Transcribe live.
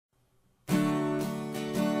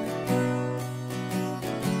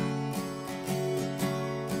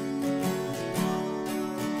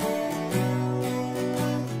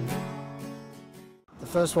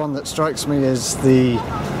first one that strikes me is the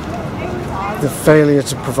failure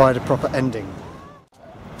to provide a proper ending.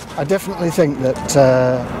 I definitely think that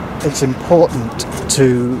it's important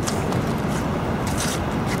to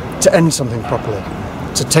end something properly,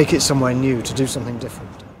 to take it somewhere new, to do something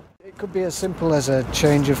different. It could be as simple as a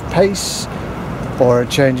change of pace, or a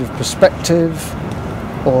change of perspective,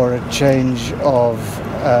 or a change of,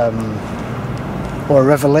 or a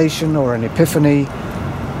revelation, or an epiphany.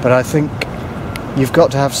 But I think you've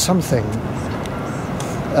got to have something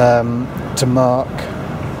to mark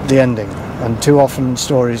the ending, and too often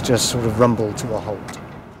stories just sort of rumble to a halt.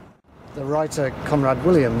 The writer Conrad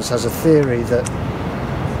Williams has a theory that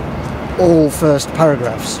all first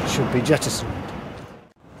paragraphs should be jettisoned.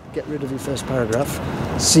 Get rid of your first paragraph,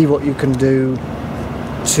 see what you can do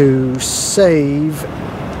to save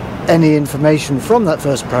any information from that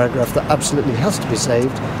first paragraph that absolutely has to be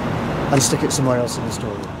saved, and stick it somewhere else in the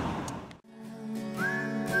story.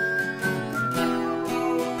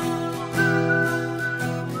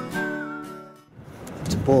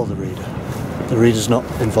 To bore the reader. The reader's not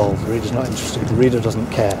involved, the reader's not interested, the reader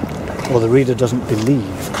doesn't care, or the reader doesn't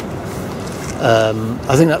believe.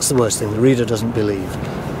 I think that's the worst thing, the reader doesn't believe.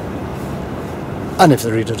 And if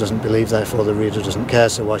the reader doesn't believe, therefore the reader doesn't care,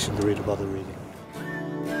 so why should the reader bother reading?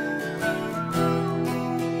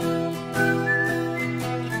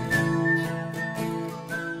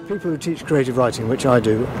 People who teach creative writing, which I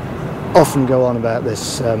do, often go on about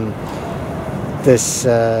this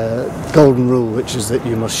golden rule, which is that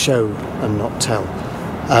you must show and not tell.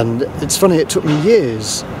 And it's funny, it took me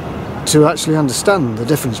years to actually understand the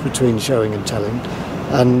difference between showing and telling,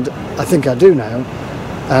 and I think I do now.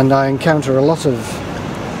 And I encounter a lot of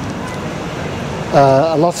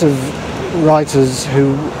writers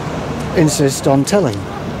who insist on telling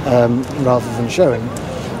rather than showing.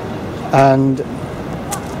 And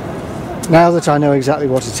now that I know exactly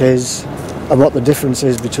what it is and what the difference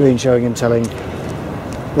is between showing and telling,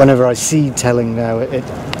 whenever I see telling now, it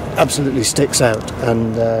absolutely sticks out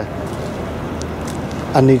and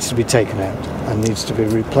needs to be taken out and needs to be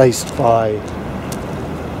replaced by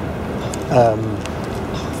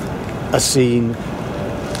a scene,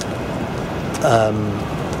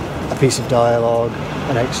 a piece of dialogue,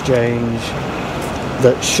 an exchange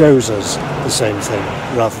that shows us the same thing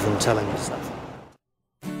rather than telling us that thing.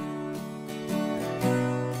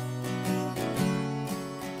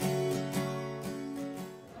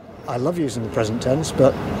 I love using the present tense,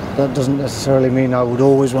 but that doesn't necessarily mean I would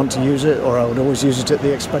always want to use it, or I would always use it at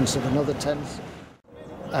the expense of another tense.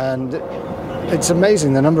 And it's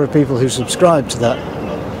amazing the number of people who subscribe to that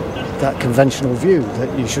conventional view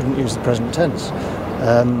that you shouldn't use the present tense.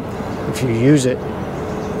 If you use it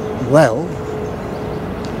well,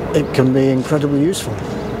 it can be incredibly useful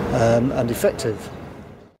and effective.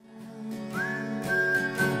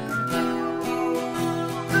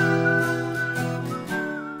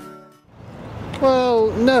 Well,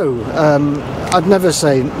 no, I'd never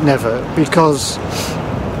say never, because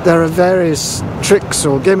there are various tricks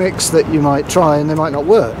or gimmicks that you might try and they might not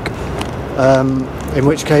work. In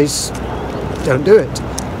which case, don't do it.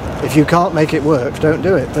 If you can't make it work, don't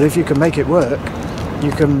do it. But if you can make it work, if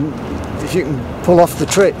you can pull off the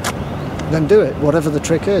trick, then do it, whatever the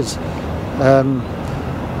trick is.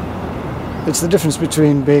 It's the difference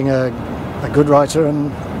between being a good writer and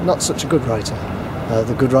not such a good writer.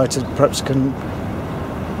 The good writer perhaps can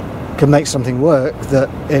make something work that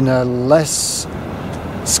in a less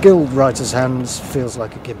skilled writer's hands feels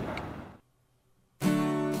like a gimmick.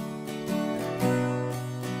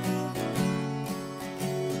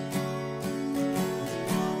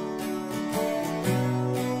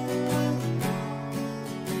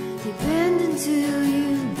 Till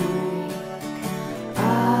you break,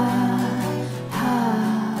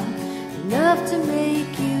 enough to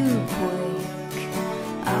make you quake,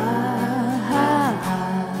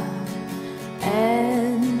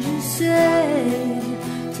 and you say